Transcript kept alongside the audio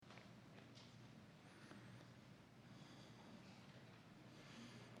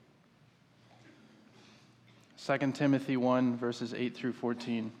2 Timothy 1, verses 8 through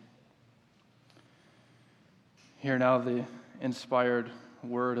 14. Hear now the inspired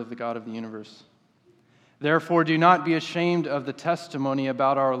word of the God of the universe. Therefore, do not be ashamed of the testimony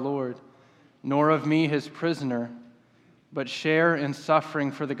about our Lord, nor of me, his prisoner, but share in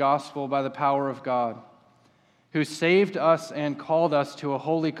suffering for the gospel by the power of God, who saved us and called us to a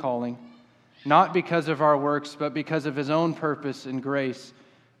holy calling, not because of our works, but because of his own purpose and grace,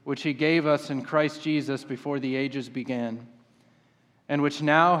 which he gave us in Christ Jesus before the ages began, and which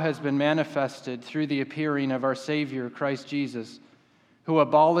now has been manifested through the appearing of our Savior, Christ Jesus, who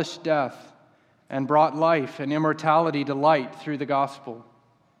abolished death and brought life and immortality to light through the gospel,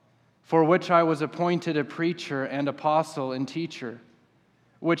 for which I was appointed a preacher and apostle and teacher,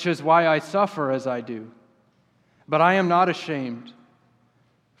 which is why I suffer as I do. But I am not ashamed,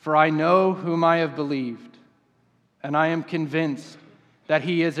 for I know whom I have believed, and I am convinced that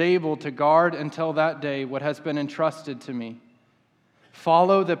he is able to guard until that day what has been entrusted to me.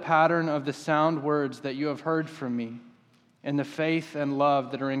 Follow the pattern of the sound words that you have heard from me in the faith and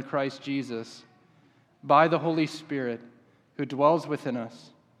love that are in Christ Jesus. By the Holy Spirit who dwells within us,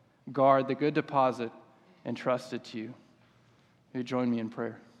 guard the good deposit entrusted to you. Will you join me in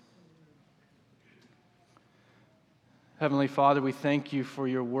prayer? Heavenly Father, we thank you for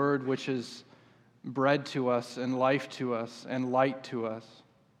your word, which is bread to us and life to us and light to us.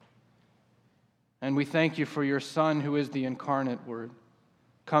 And we thank you for your Son, who is the incarnate Word,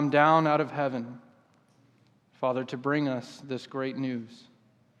 come down out of heaven, Father, to bring us this great news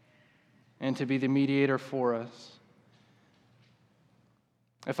and to be the mediator for us.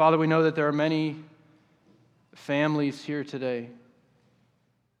 And Father, we know that there are many families here today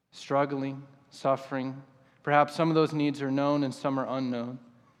struggling, suffering. Perhaps some of those needs are known and some are unknown.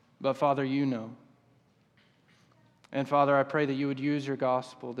 But Father, you know. And Father, I pray that you would use your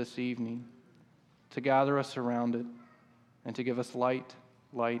gospel this evening to gather us around it and to give us light,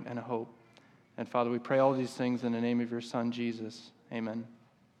 and hope. And Father, we pray all these things in the name of your Son, Jesus. Amen.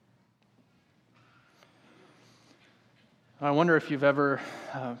 I wonder if you've ever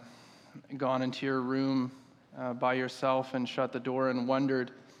gone into your room by yourself and shut the door and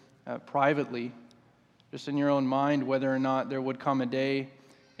wondered privately, just in your own mind, whether or not there would come a day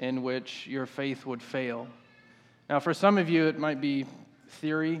in which your faith would fail. Now, for some of you, it might be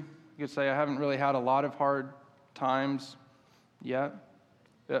theory. You could say, I haven't really had a lot of hard times yet.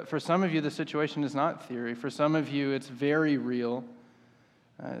 For some of you, the situation is not theory. For some of you, it's very real.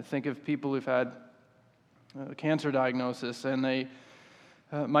 Think of people who've had a cancer diagnosis, and they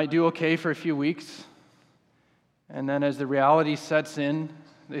might do okay for a few weeks. And then as the reality sets in,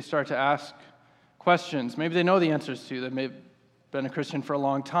 they start to ask questions. Maybe they know the answers to. They may have been a Christian for a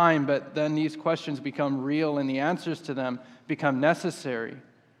long time, but then these questions become real and the answers to them become necessary.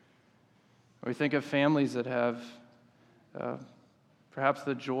 Or we think of families that have perhaps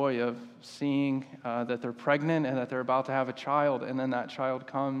the joy of seeing that they're pregnant and that they're about to have a child, and then that child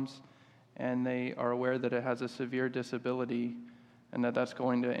comes and they are aware that it has a severe disability and that that's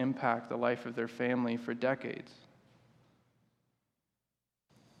going to impact the life of their family for decades.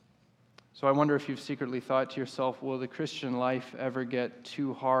 So I wonder if you've secretly thought to yourself, will the Christian life ever get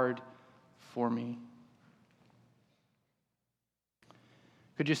too hard for me?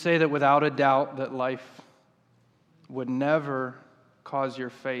 Could you say that without a doubt that life would never cause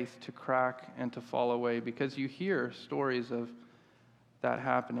your faith to crack and to fall away, because you hear stories of that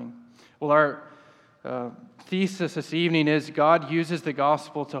happening? Well, our thesis this evening is God uses the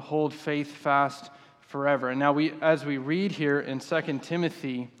gospel to hold faith fast forever. And now as we read here in 2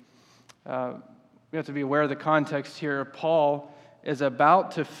 Timothy, we have to be aware of the context here. Paul is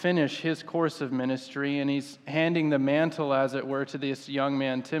about to finish his course of ministry, and he's handing the mantle, as it were, to this young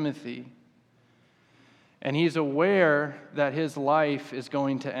man, Timothy. And he's aware that his life is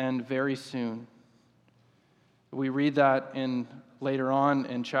going to end very soon. We read that later on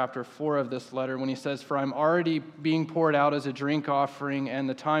in chapter 4 of this letter when he says, "For I'm already being poured out as a drink offering, and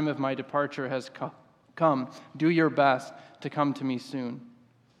the time of my departure has come. Do your best to come to me soon."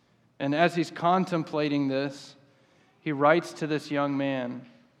 And as he's contemplating this, he writes to this young man,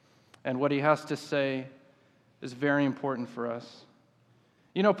 and what he has to say is very important for us.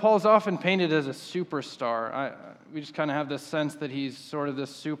 You know, Paul's often painted as a superstar. We just kind of have this sense that he's sort of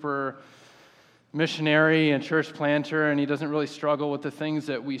this super missionary and church planter, and he doesn't really struggle with the things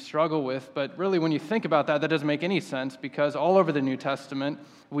that we struggle with. But really, when you think about that, that doesn't make any sense, because all over the New Testament,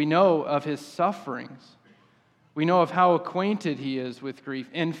 we know of his sufferings. We know of how acquainted he is with grief.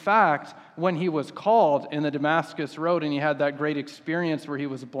 In fact, when he was called in the Damascus Road and he had that great experience where he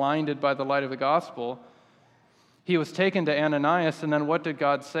was blinded by the light of the gospel, he was taken to Ananias, and then what did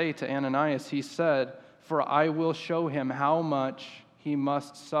God say to Ananias? He said, "For I will show him how much he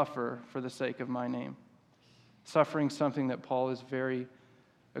must suffer for the sake of my name." Suffering is something that Paul is very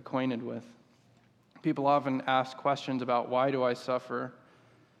acquainted with. People often ask questions about, why do I suffer?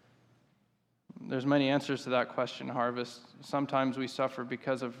 There's many answers to that question, Harvest. Sometimes we suffer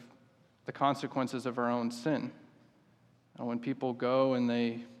because of the consequences of our own sin. And when people go and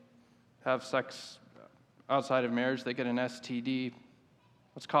they have sex outside of marriage, they get an STD.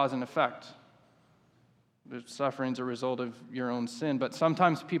 What's cause and effect? The suffering's a result of your own sin. But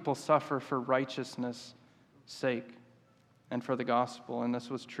sometimes people suffer for righteousness' sake and for the gospel. And this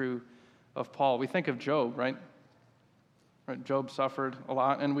was true of Paul. We think of Job, right? Job suffered a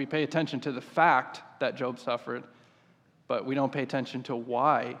lot, and we pay attention to the fact that Job suffered, but we don't pay attention to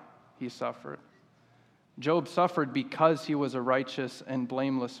why he suffered. Job suffered because he was a righteous and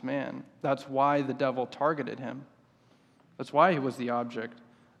blameless man. That's why the devil targeted him. That's why he was the object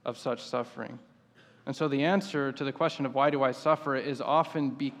of such suffering. And so the answer to the question of why do I suffer is often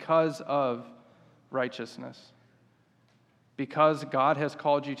because of righteousness. Because God has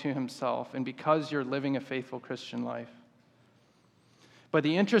called you to himself, and because you're living a faithful Christian life. But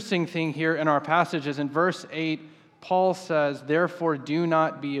the interesting thing here in our passage is in verse 8, Paul says, "Therefore do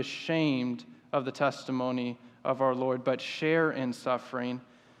not be ashamed of the testimony of our Lord, but share in suffering."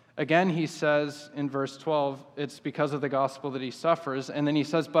 Again, he says in verse 12, it's because of the gospel that he suffers. And then he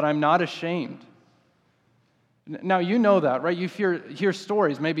says, "But I'm not ashamed." Now, you know that, right? You hear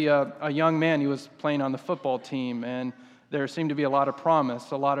stories. Maybe a young man who was playing on the football team, and there seemed to be a lot of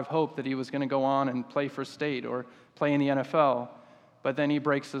promise, a lot of hope that he was going to go on and play for state or play in the NFL. But then he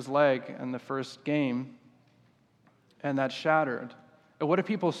breaks his leg in the first game, and that's shattered. And what do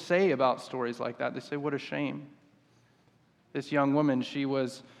people say about stories like that? They say, what a shame. This young woman, she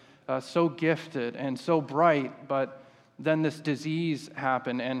was so gifted and so bright, but then this disease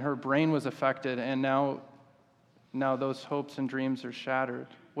happened, and her brain was affected, and now those hopes and dreams are shattered.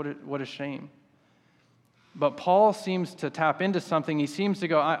 What a shame. But Paul seems to tap into something. He seems to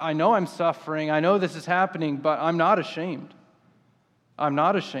go, I know I'm suffering, I know this is happening, but I'm not ashamed. I'm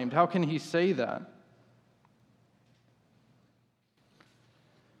not ashamed. How can he say that?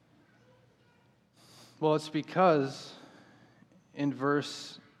 Well, it's because in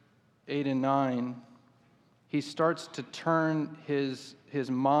verse 8 and 9, he starts to turn his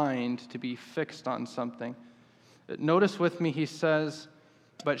mind to be fixed on something. Notice with me, he says,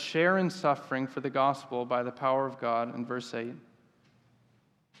 "But share in suffering for the gospel by the power of God," in verse 8,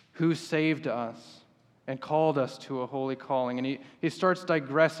 "who saved us and called us to a holy calling." And he starts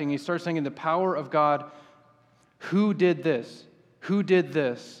digressing. He starts saying, the power of God, who did this? Who did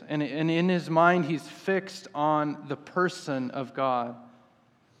this? And in his mind, he's fixed on the person of God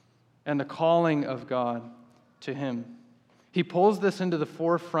and the calling of God to him. He pulls this into the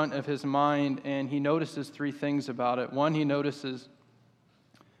forefront of his mind, and he notices three things about it. One, he notices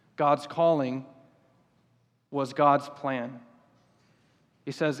God's calling was God's plan.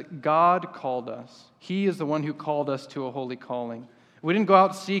 He says, God called us. He is the one who called us to a holy calling. We didn't go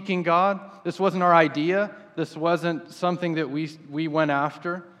out seeking God. This wasn't our idea. This wasn't something that we went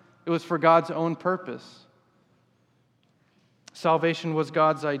after. It was for God's own purpose. Salvation was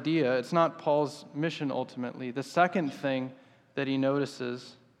God's idea. It's not Paul's mission ultimately. The second thing that he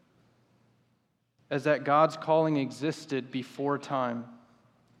notices is that God's calling existed before time.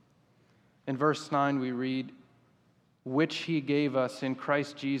 In verse 9 we read, "which he gave us in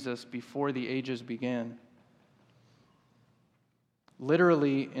Christ Jesus before the ages began."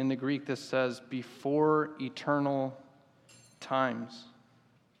 Literally, in the Greek, this says, before eternal times.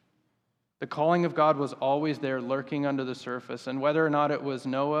 The calling of God was always there, lurking under the surface. And whether or not it was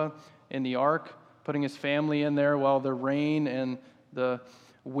Noah in the ark, putting his family in there while the rain and the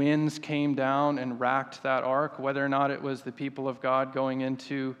winds came down and racked that ark, whether or not it was the people of God going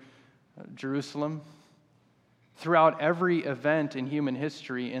into Jerusalem, throughout every event in human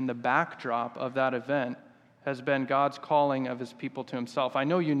history, in the backdrop of that event, has been God's calling of his people to himself. I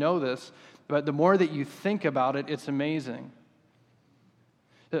know you know this, but the more that you think about it, it's amazing.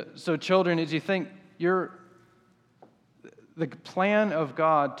 So children, as you think, the plan of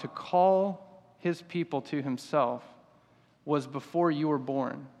God to call his people to himself was before you were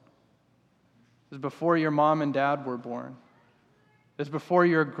born. It was before your mom and dad were born. It was before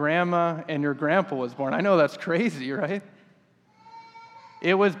your grandma and your grandpa was born. I know that's crazy, right?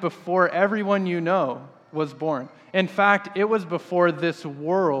 It was before everyone you know was born. In fact, it was before this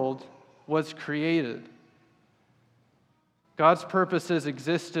world was created. God's purposes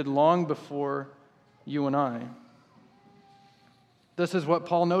existed long before you and I. This is what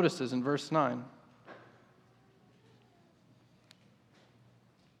Paul notices in verse 9.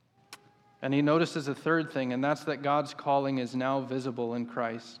 And he notices a third thing, and that's that God's calling is now visible in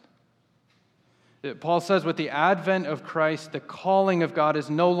Christ. Paul says with the advent of Christ, the calling of God is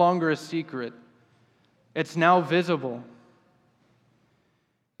no longer a secret. It's now visible.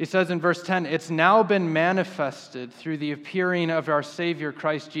 He says in verse 10, it's now been manifested through the appearing of our Savior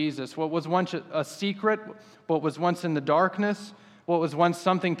Christ Jesus. What was once a secret, what was once in the darkness, what was once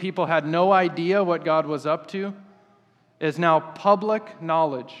something people had no idea what God was up to, is now public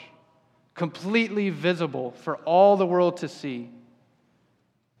knowledge, completely visible for all the world to see.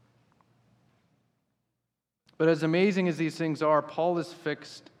 But as amazing as these things are, Paul is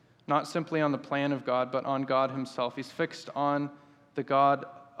fixed not simply on the plan of God, but on God himself. He's fixed on the God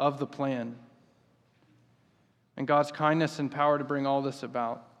of the plan and God's kindness and power to bring all this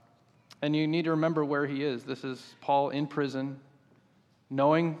about. And you need to remember where he is. This is Paul in prison,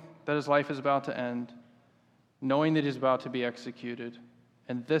 knowing that his life is about to end, knowing that he's about to be executed,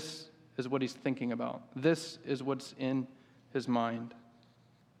 and this is what he's thinking about. This is what's in his mind.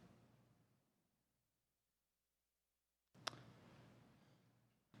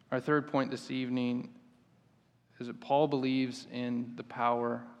 Our third point this evening is that Paul believes in the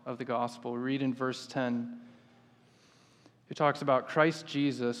power of the gospel. We read in verse 10, he talks about Christ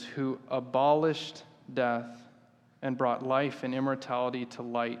Jesus who abolished death and brought life and immortality to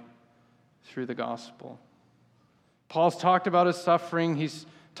light through the gospel. Paul's talked about his suffering, he's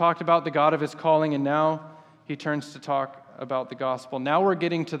talked about the God of his calling, and now he turns to talk about the gospel. Now we're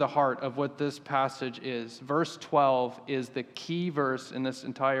getting to the heart of what this passage is. Verse 12 is the key verse in this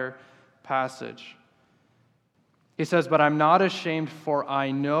entire passage. He says, "But I'm not ashamed, for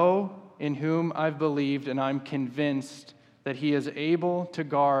I know in whom I've believed, and I'm convinced that he is able to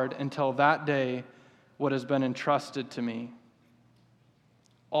guard until that day what has been entrusted to me."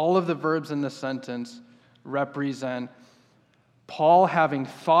 All of the verbs in this sentence represent Paul having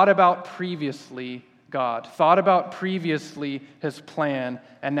thought about previously God, thought about previously his plan,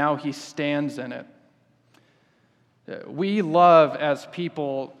 and now he stands in it. We love, as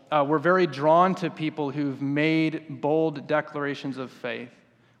people, we're very drawn to people who've made bold declarations of faith.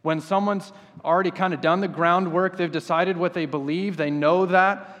 When someone's already kind of done the groundwork, they've decided what they believe, they know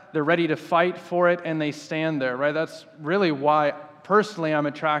that, they're ready to fight for it, and they stand there, right? That's really why, personally, I'm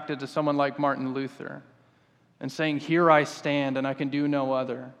attracted to someone like Martin Luther and saying, "Here I stand, and I can do no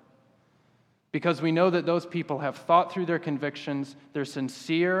other." Because we know that those people have thought through their convictions, they're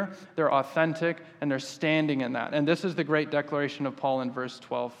sincere, they're authentic, and they're standing in that. And this is the great declaration of Paul in verse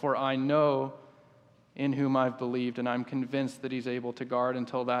 12. "For I know in whom I've believed, and I'm convinced that he's able to guard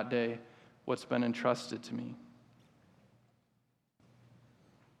until that day what's been entrusted to me."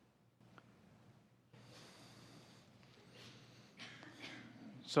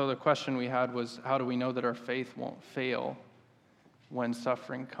 So the question we had was, how do we know that our faith won't fail when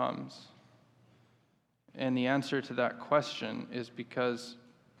suffering comes? And the answer to that question is because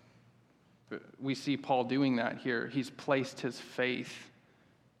we see Paul doing that here. He's placed his faith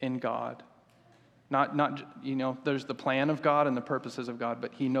in God. Not there's the plan of God and the purposes of God,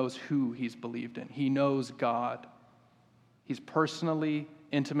 but he knows who he's believed in. He knows God. He's personally,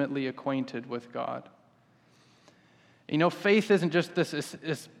 intimately acquainted with God. Faith isn't just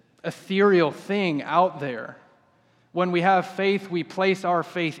this ethereal thing out there. When we have faith, we place our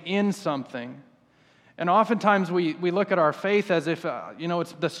faith in something. And oftentimes we look at our faith as if,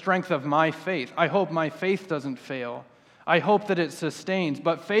 it's the strength of my faith. I hope my faith doesn't fail. I hope that it sustains.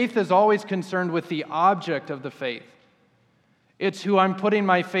 But faith is always concerned with the object of the faith. It's who I'm putting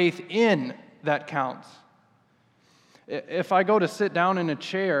my faith in that counts. If I go to sit down in a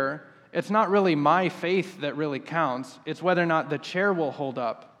chair, it's not really my faith that really counts. It's whether or not the chair will hold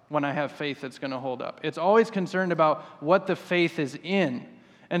up when I have faith that's going to hold up. It's always concerned about what the faith is in.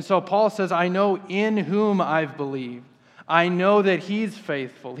 And so Paul says, I know in whom I've believed. I know that he's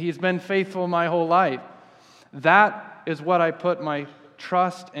faithful. He's been faithful my whole life. That is what I put my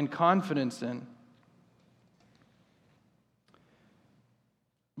trust and confidence in.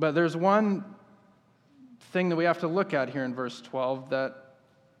 But there's one thing that we have to look at here in verse 12 that,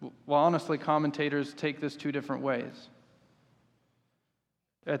 well, honestly, commentators take this two different ways.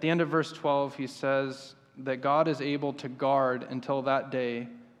 At the end of verse 12, he says that God is able to guard until that day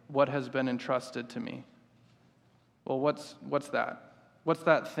what has been entrusted to me. Well, what's that? What's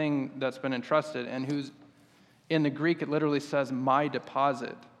that thing that's been entrusted? And who's, in the Greek, it literally says, my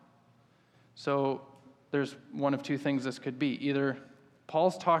deposit. So there's one of two things this could be. Either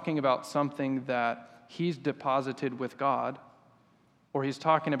Paul's talking about something that he's deposited with God, or he's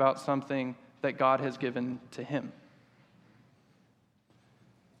talking about something that God has given to him.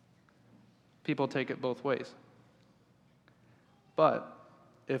 People take it both ways. But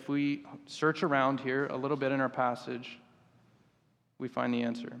if we search around here a little bit in our passage, we find the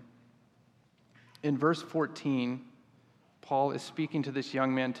answer. In verse 14, Paul is speaking to this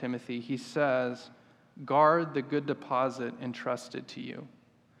young man, Timothy. He says, guard the good deposit entrusted to you.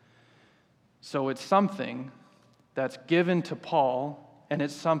 So it's something that's given to Paul, and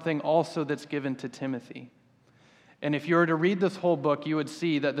it's something also that's given to Timothy. And if you were to read this whole book, you would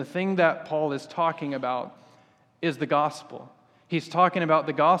see that the thing that Paul is talking about is the gospel. He's talking about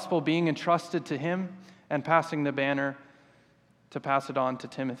the gospel being entrusted to him and passing the banner to pass it on to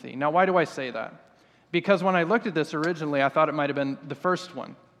Timothy. Now, why do I say that? Because when I looked at this originally, I thought it might have been the first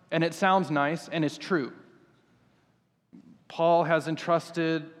one. And it sounds nice, and it's true. Paul has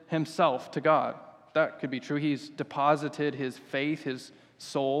entrusted himself to God. That could be true. He's deposited his faith, his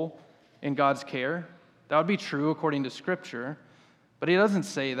soul, in God's care. That would be true according to Scripture. But he doesn't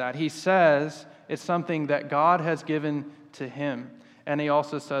say that. He says it's something that God has given to him. And he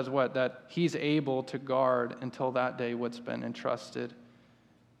also says what? That he's able to guard until that day what's been entrusted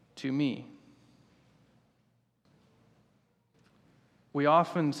to me. We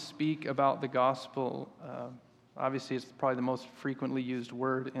often speak about the gospel. Obviously, it's probably the most frequently used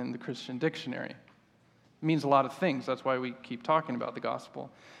word in the Christian dictionary. It means a lot of things. That's why we keep talking about the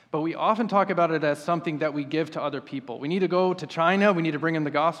gospel. But we often talk about it as something that we give to other people. We need to go to China. We need to bring them the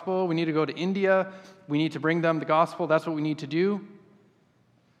gospel. We need to go to India. We need to bring them the gospel. That's what we need to do.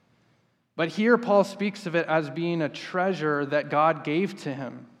 But here, Paul speaks of it as being a treasure that God gave to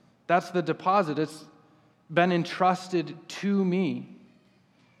him. That's the deposit. It's been entrusted to me.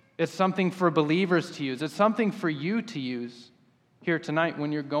 It's something for believers to use. It's something for you to use here tonight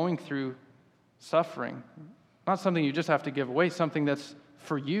when you're going through suffering. Not something you just have to give away, something that's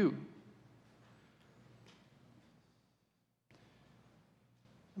for you.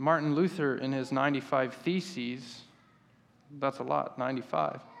 Martin Luther, in his 95 Theses, that's a lot,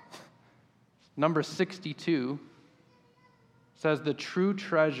 95. Number 62 says, the true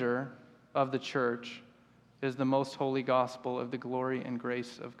treasure of the church is the most holy gospel of the glory and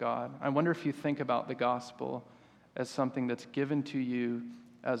grace of God. I wonder if you think about the gospel as something that's given to you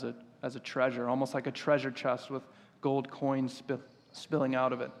as a treasure, almost like a treasure chest with gold coins spilling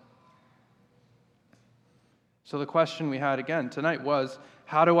out of it. So the question we had again tonight was,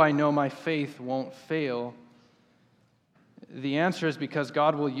 how do I know my faith won't fail? The answer is because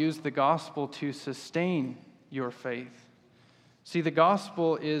God will use the gospel to sustain your faith. See, the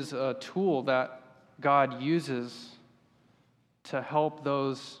gospel is a tool that God uses to help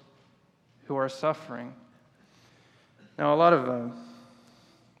those who are suffering. Now, a lot of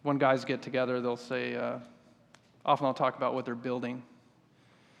when guys get together, they'll say, often I'll talk about what they're building.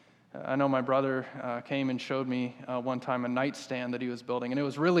 I know my brother came and showed me one time a nightstand that he was building, and it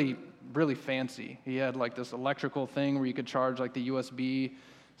was really, really fancy. He had like this electrical thing where you could charge like the USB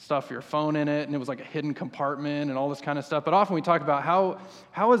stuff for your phone in it, and it was like a hidden compartment and all this kind of stuff. But often we talk about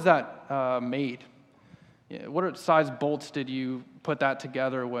how is that made? What size bolts did you put that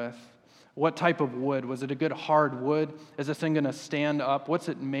together with? What type of wood? Was it a good hard wood? Is this thing going to stand up? What's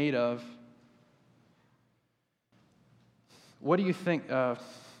it made of? What do you think?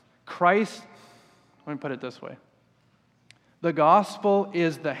 Christ, let me put it this way. The gospel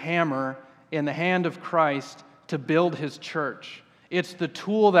is the hammer in the hand of Christ to build his church. It's the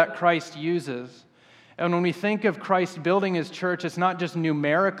tool that Christ uses. And when we think of Christ building his church, it's not just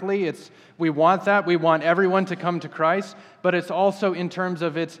numerically, we want that, we want everyone to come to Christ, but it's also in terms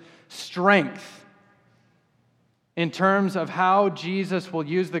of its strength, in terms of how Jesus will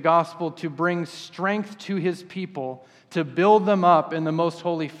use the gospel to bring strength to his people, to build them up in the most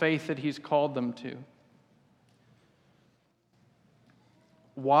holy faith that he's called them to.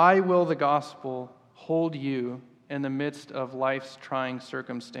 Why will the gospel hold you in the midst of life's trying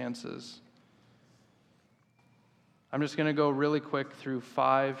circumstances? I'm just going to go really quick through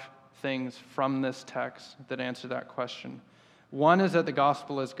 5 things from this text that answer that question. One is that the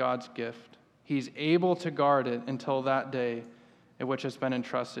gospel is God's gift. He's able to guard it until that day in which it's been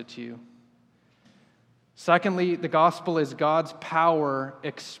entrusted to you. Secondly, the gospel is God's power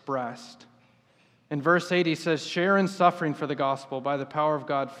expressed. In verse 8, he says, share in suffering for the gospel by the power of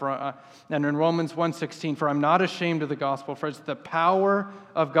God. And in Romans 1:16, for I'm not ashamed of the gospel, for it's the power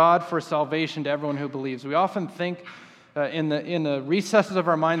of God for salvation to everyone who believes. We often think in the recesses of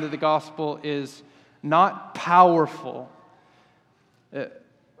our mind that the gospel is not powerful.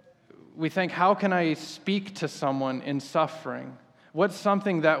 We think, how can I speak to someone in suffering? What's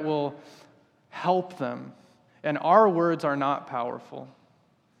something that will help them? And our words are not powerful.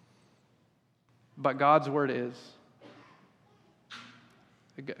 But God's word is.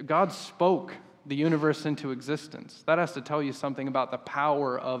 God spoke the universe into existence. That has to tell you something about the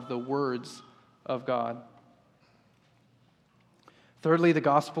power of the words of God. Thirdly, the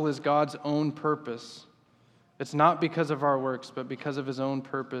gospel is God's own purpose. It's not because of our works, but because of his own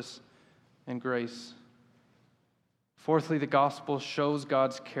purpose and grace. Fourthly, the gospel shows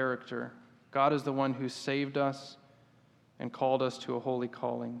God's character. God is the one who saved us and called us to a holy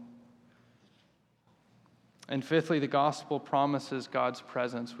calling. And fifthly, the gospel promises God's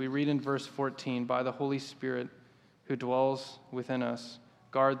presence. We read in verse 14, by the Holy Spirit who dwells within us,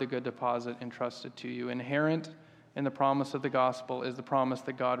 guard the good deposit entrusted to you. Inherent in the promise of the gospel is the promise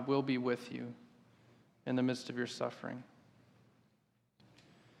that God will be with you in the midst of your suffering.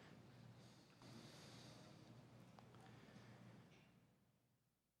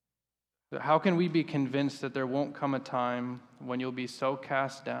 How can we be convinced that there won't come a time when you'll be so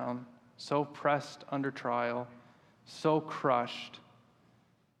cast down, so pressed under trial, so crushed,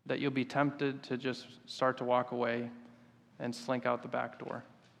 that you'll be tempted to just start to walk away and slink out the back door?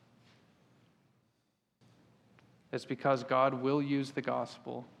 It's because God will use the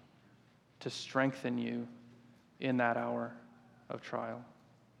gospel to strengthen you in that hour of trial.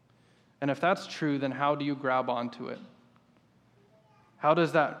 And if that's true, then how do you grab onto it? How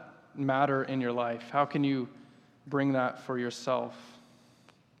does that matter in your life? How can you bring that for yourself?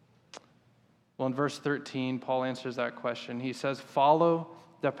 Well, in verse 13, Paul answers that question. He says, follow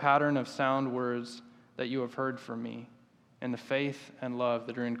the pattern of sound words that you have heard from me in the faith and love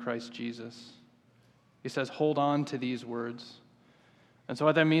that are in Christ Jesus. He says, hold on to these words. And so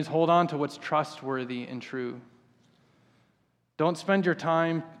what that means, hold on to what's trustworthy and true. Don't spend your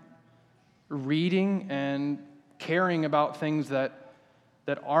time reading and caring about things that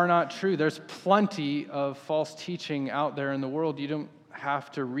are not true. There's plenty of false teaching out there in the world. You don't have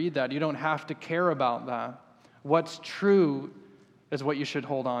to read that. You don't have to care about that. What's true is what you should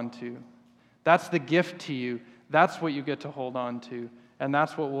hold on to. That's the gift to you. That's what you get to hold on to. And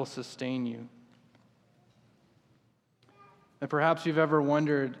that's what will sustain you. And perhaps you've ever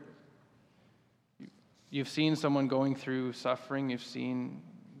wondered, you've seen someone going through suffering, you've seen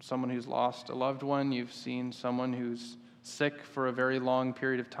someone who's lost a loved one, you've seen someone who's sick for a very long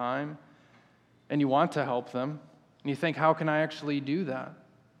period of time, and you want to help them, and you think, how can I actually do that?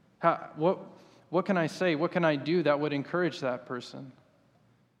 What can I say? What can I do that would encourage that person?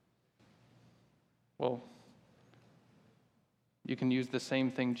 Well, you can use the same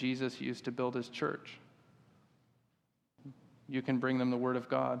thing Jesus used to build his church. You can bring them the Word of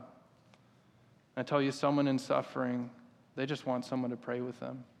God. I tell you, someone in suffering, they just want someone to pray with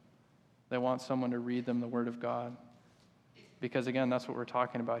them. They want someone to read them the Word of God. Because again, that's what we're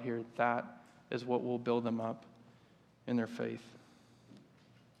talking about here. That is what will build them up in their faith.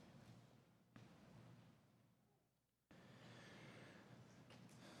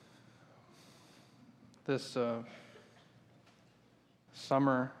 This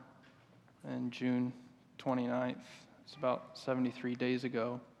summer, in June 29th, it's about 73 days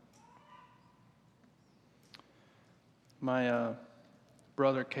ago, my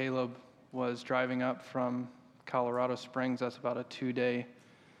brother Caleb was driving up from Colorado Springs. That's about a 2-day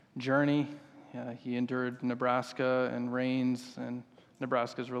journey. He endured Nebraska and rains, and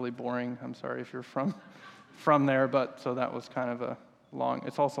Nebraska's really boring. I'm sorry if you're from there, but so that was kind of a long,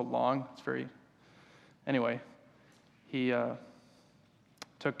 it's also long. It's very, anyway, he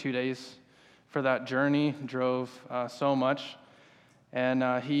took 2 days for that journey, drove so much,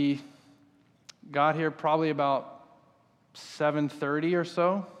 and he got here probably about 7:30 or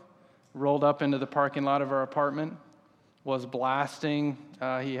so, rolled up into the parking lot of our apartment, was blasting.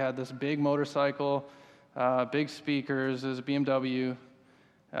 He had this big motorcycle, big speakers, it was a BMW,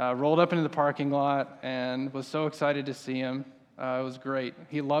 rolled up into the parking lot and was so excited to see him. It was great.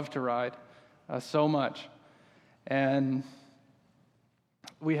 He loved to ride so much. And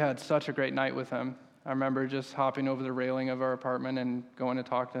we had such a great night with him. I remember just hopping over the railing of our apartment and going to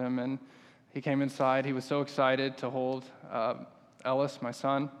talk to him, and he came inside. He was so excited to hold Ellis, my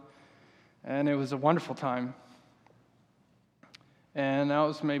son, and it was a wonderful time. And that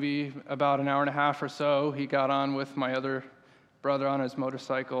was maybe about an hour and a half or so. He got on with my other brother on his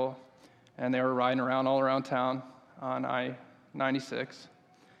motorcycle, and they were riding around all around town on I-96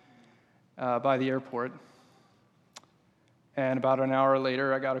 by the airport. And about an hour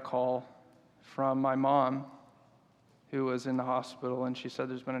later, I got a call from my mom, who was in the hospital, and she said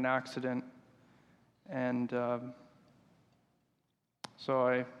there's been an accident. And so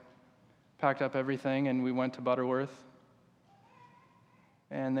I packed up everything, and we went to Butterworth.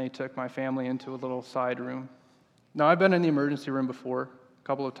 And they took my family into a little side room. Now, I've been in the emergency room before, a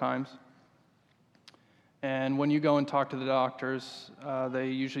couple of times. And when you go and talk to the doctors, they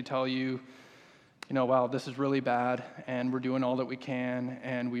usually tell you wow, this is really bad, and we're doing all that we can,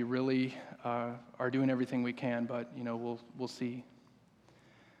 and we really are doing everything we can, but, we'll see.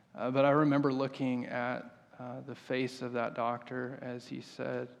 But I remember looking at the face of that doctor as he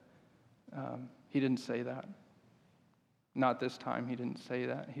said, he didn't say that. Not this time, he didn't say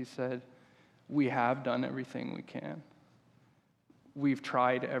that. He said, we have done everything we can. We've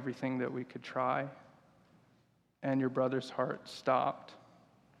tried everything that we could try, and your brother's heart stopped,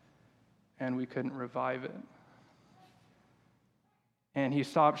 and we couldn't revive it. And he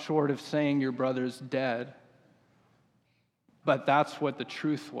stopped short of saying your brother's dead, but that's what the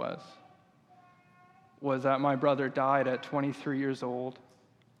truth was that my brother died at 23 years old,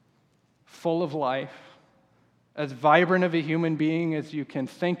 full of life, as vibrant of a human being as you can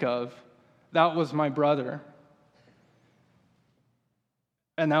think of. That was my brother.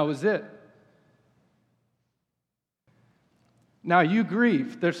 And that was it. Now you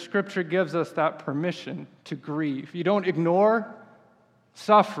grieve. The scripture gives us that permission to grieve. You don't ignore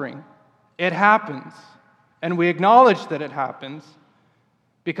suffering. It happens. And we acknowledge that it happens.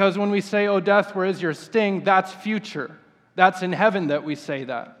 Because when we say, "O death, where is your sting?" that's future. That's in heaven that we say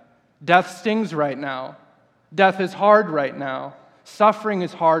that. Death stings right now. Death is hard right now. Suffering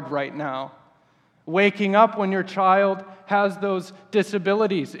is hard right now. Waking up when your child has those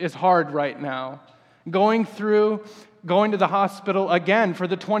disabilities is hard right now. Going to the hospital again for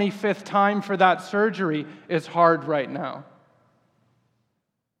the 25th time for that surgery is hard right now.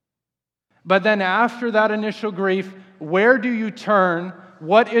 But then after that initial grief, where do you turn?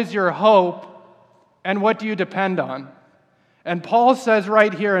 What is your hope? And what do you depend on? And Paul says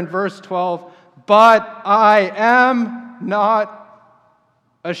right here in verse 12, "But I am not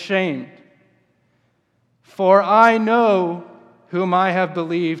ashamed, for I know whom I have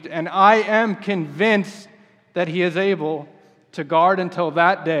believed, and I am convinced that he is able to guard until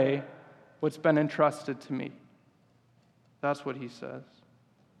that day what's been entrusted to me." That's what he says.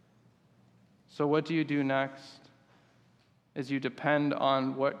 So what do you do next? As you depend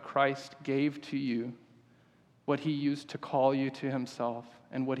on what Christ gave to you, what he used to call you to himself,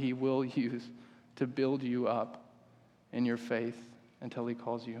 and what he will use to build you up in your faith until he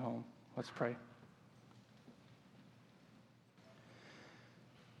calls you home. Let's pray.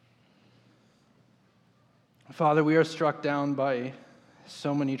 Father, we are struck down by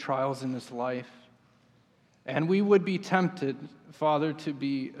so many trials in this life, and we would be tempted, Father, to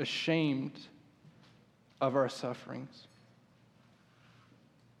be ashamed of our sufferings.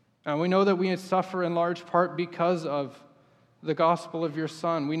 And we know that we suffer in large part because of the gospel of your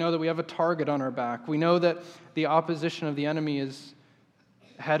Son. We know that we have a target on our back. We know that the opposition of the enemy is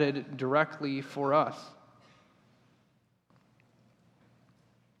headed directly for us.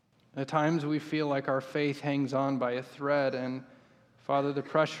 At times we feel like our faith hangs on by a thread, and Father, the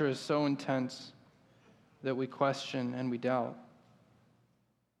pressure is so intense that we question and we doubt.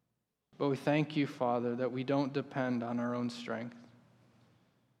 But we thank you, Father, that we don't depend on our own strength.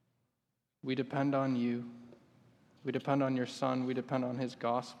 We depend on you. We depend on your Son. We depend on his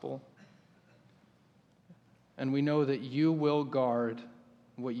gospel. And we know that you will guard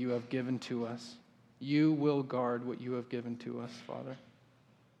what you have given to us. You will guard what you have given to us, Father.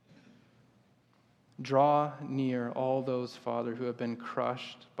 Draw near all those, Father, who have been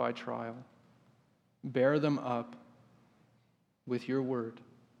crushed by trial. Bear them up with your word,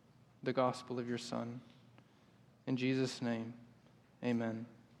 the gospel of your Son. In Jesus' name, amen.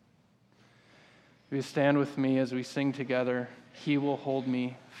 Will you stand with me as we sing together, "He Will Hold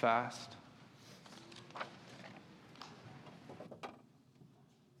Me Fast"?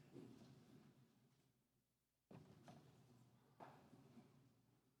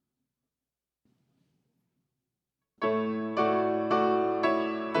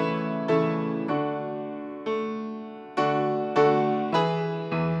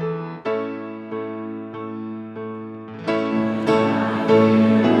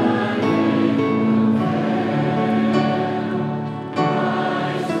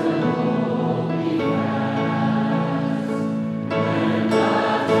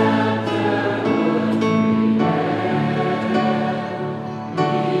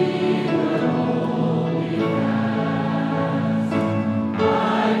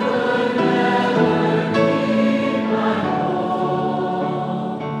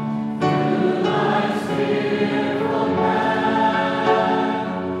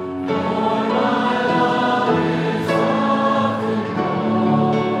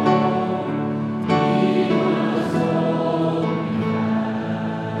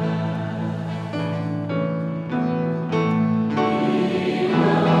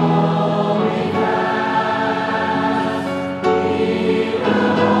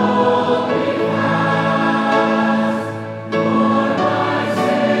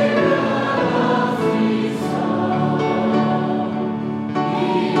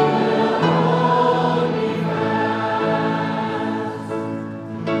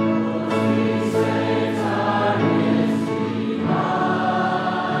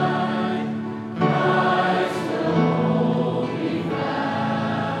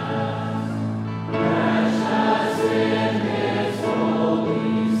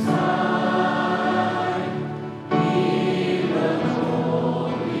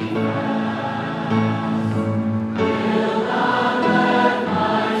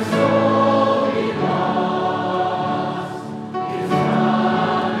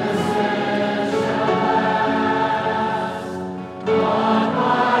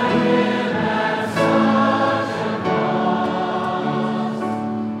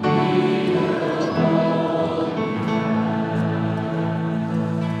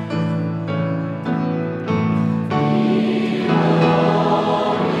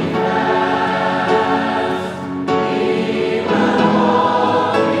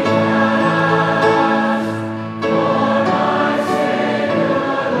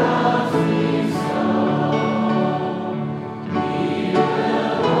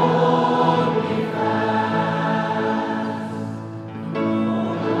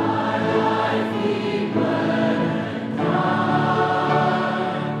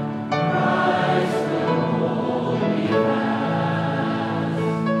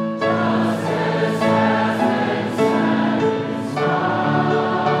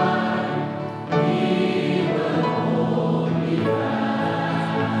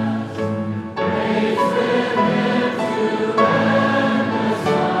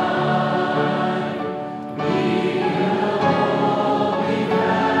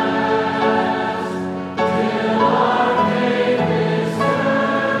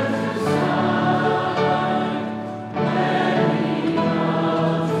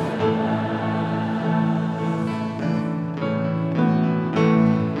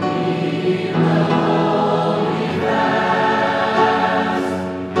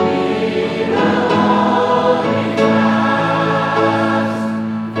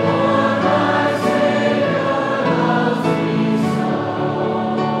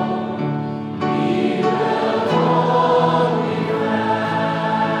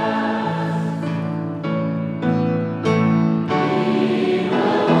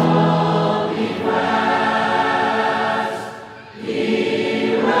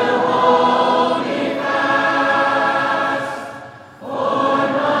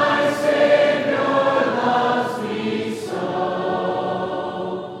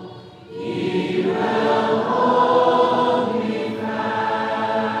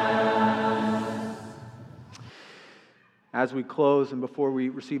 As we close and before we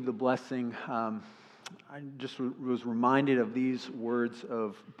receive the blessing, I just was reminded of these words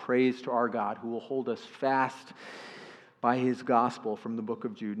of praise to our God who will hold us fast by his gospel from the book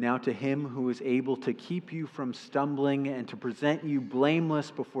of Jude. Now to him who is able to keep you from stumbling and to present you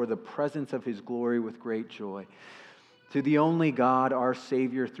blameless before the presence of his glory with great joy. To the only God, our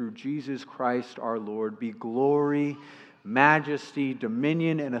Savior, through Jesus Christ our Lord, be glory, majesty,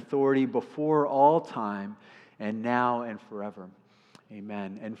 dominion, and authority before all time, and now and forever.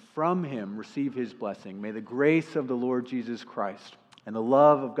 Amen. And from him receive his blessing. May the grace of the Lord Jesus Christ and the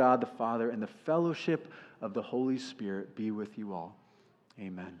love of God the Father and the fellowship of the Holy Spirit be with you all.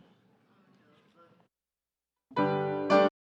 Amen.